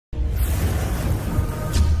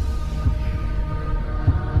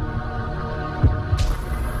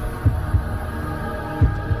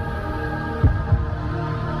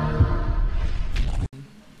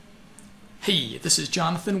Hey, this is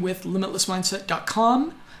Jonathan with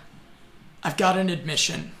LimitlessMindset.com. I've got an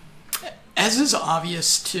admission. As is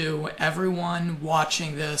obvious to everyone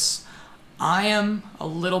watching this, I am a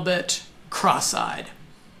little bit cross-eyed.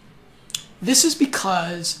 This is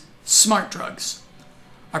because smart drugs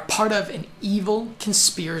are part of an evil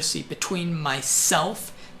conspiracy between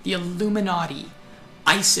myself, the Illuminati,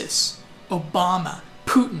 ISIS, Obama,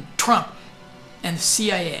 Putin, Trump, and the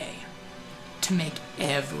CIA to make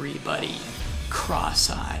everybody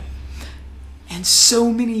cross-eyed. And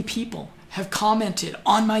so many people have commented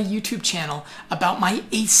on my YouTube channel about my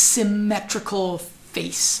asymmetrical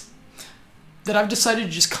face that I've decided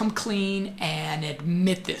to just come clean and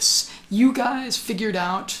admit this. You guys figured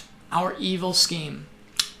out our evil scheme.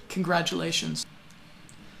 Congratulations.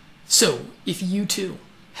 So, if you too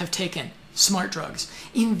have taken smart drugs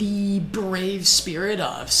in the brave spirit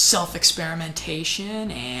of self-experimentation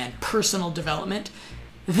and personal development,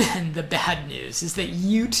 then the bad news is that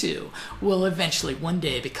you too will eventually one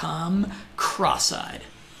day become cross-eyed,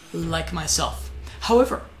 like myself.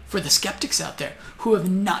 However, for the skeptics out there who have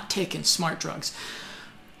not taken smart drugs,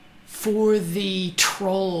 for the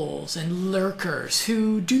trolls and lurkers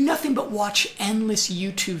who do nothing but watch endless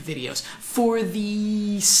YouTube videos, for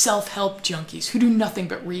the self-help junkies who do nothing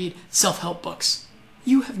but read self-help books,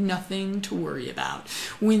 you have nothing to worry about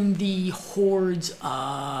when the hordes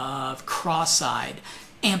of cross-eyed,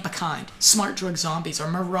 amp-a-kind, smart drug zombies are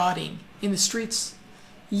marauding in the streets.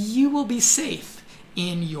 You will be safe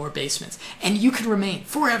in your basements, and you can remain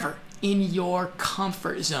forever in your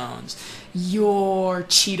comfort zones. Your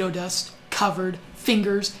Cheeto dust covered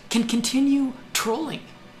fingers can continue trolling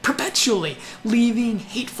perpetually, leaving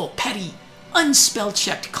hateful, petty,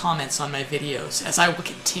 unspell-checked comments on my videos as I will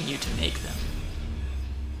continue to make them.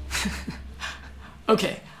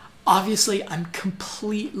 Okay, obviously I'm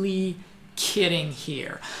completely kidding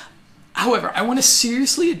here. However, I want to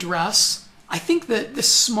seriously address, I think that the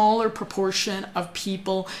smaller proportion of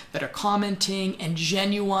people that are commenting and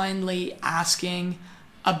genuinely asking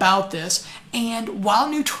about this, and while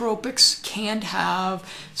nootropics can have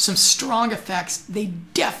some strong effects, they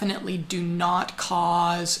definitely do not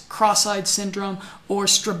cause cross-eyed syndrome or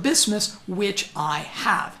strabismus, which I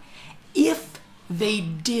have. If they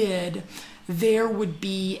did, there would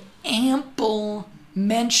be ample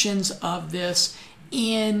mentions of this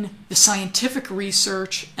in the scientific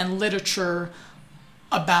research and literature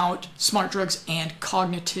about smart drugs and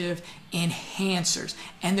cognitive enhancers,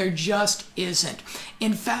 and there just isn't.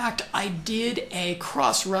 In fact, I did a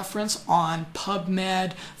cross-reference on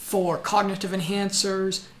PubMed for cognitive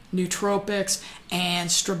enhancers, nootropics, and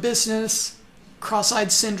strabismus,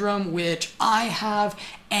 cross-eyed syndrome, which I have,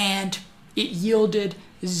 and it yielded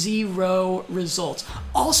 0 results.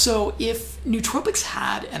 Also, if nootropics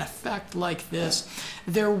had an effect like this,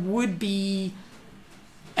 there would be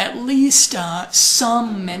at least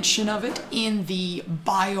some mention of it in the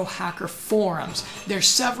biohacker forums. There's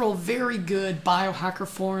several very good biohacker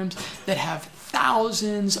forums that have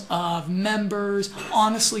thousands of members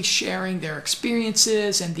honestly sharing their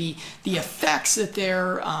experiences and the effects that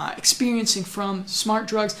they're experiencing from smart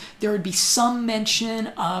drugs. There would be some mention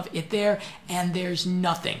of it there, and there's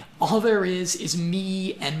nothing. All there is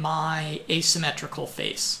me and my asymmetrical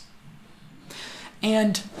face.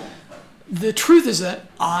 And the truth is that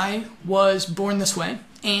I was born this way,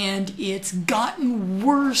 and it's gotten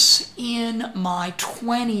worse in my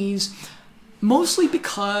 20s, mostly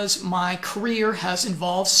because my career has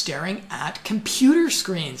involved staring at computer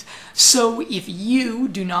screens. So if you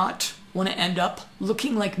do not want to end up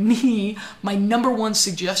looking like me, my #1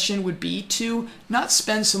 suggestion would be to not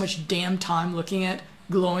spend so much damn time looking at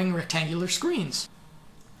glowing rectangular screens.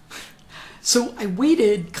 So I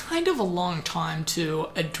waited kind of a long time to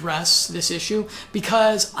address this issue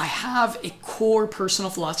because I have a core personal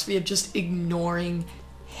philosophy of just ignoring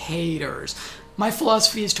haters. My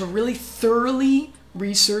philosophy is to really thoroughly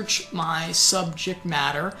research my subject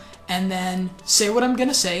matter and then say what I'm going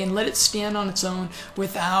to say and let it stand on its own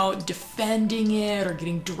without defending it or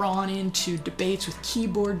getting drawn into debates with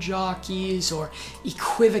keyboard jockeys or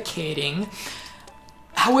equivocating.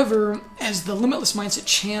 However, as the Limitless Mindset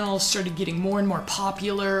channel started getting more and more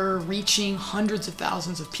popular, reaching hundreds of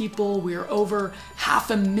thousands of people, we are over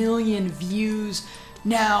 500,000 views.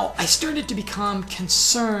 Now, I started to become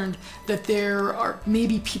concerned that there are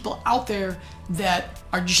maybe people out there that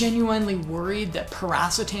are genuinely worried that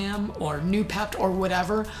Piracetam or Noopept or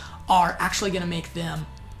whatever are actually going to make them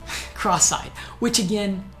cross-eyed, which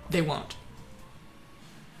again, they won't.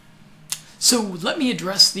 So let me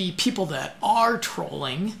address the people that are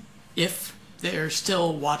trolling, if they're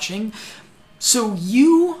still watching. So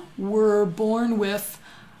you were born with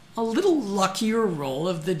a little luckier roll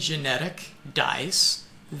of the genetic dice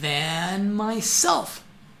than myself.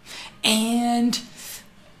 And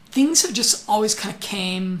things have just always kind of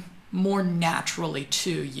came more naturally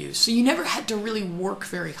to you. So you never had to really work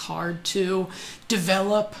very hard to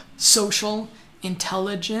develop social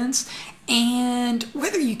intelligence. And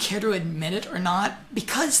whether you care to admit it or not,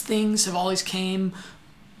 because things have always came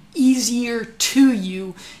easier to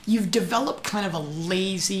you, you've developed kind of a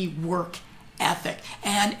lazy work ethic.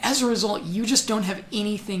 And as a result, you just don't have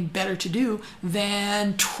anything better to do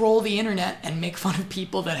than troll the internet and make fun of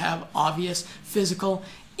people that have obvious physical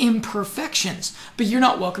imperfections. But you're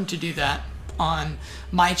not welcome to do that on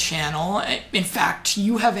my channel. In fact,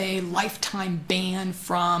 you have a lifetime ban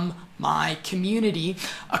from my community.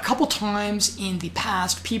 A couple times in the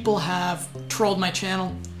past, people have trolled my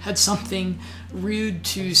channel, had something rude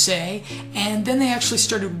to say, and then they actually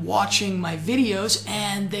started watching my videos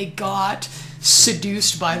and they got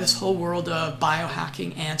seduced by this whole world of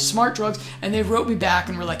biohacking and smart drugs, and they wrote me back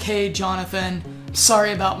and were like, "Hey Jonathan,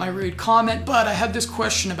 sorry about my rude comment, but I have this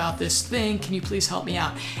question about this thing, can you please help me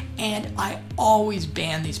out?" And I always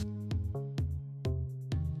ban these.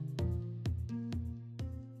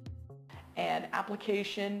 An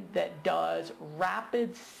application that does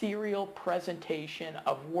rapid serial presentation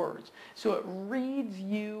of words. So it reads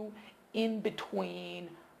you in between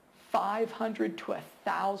 500 to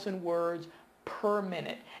 1,000 words per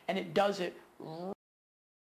minute, and it does it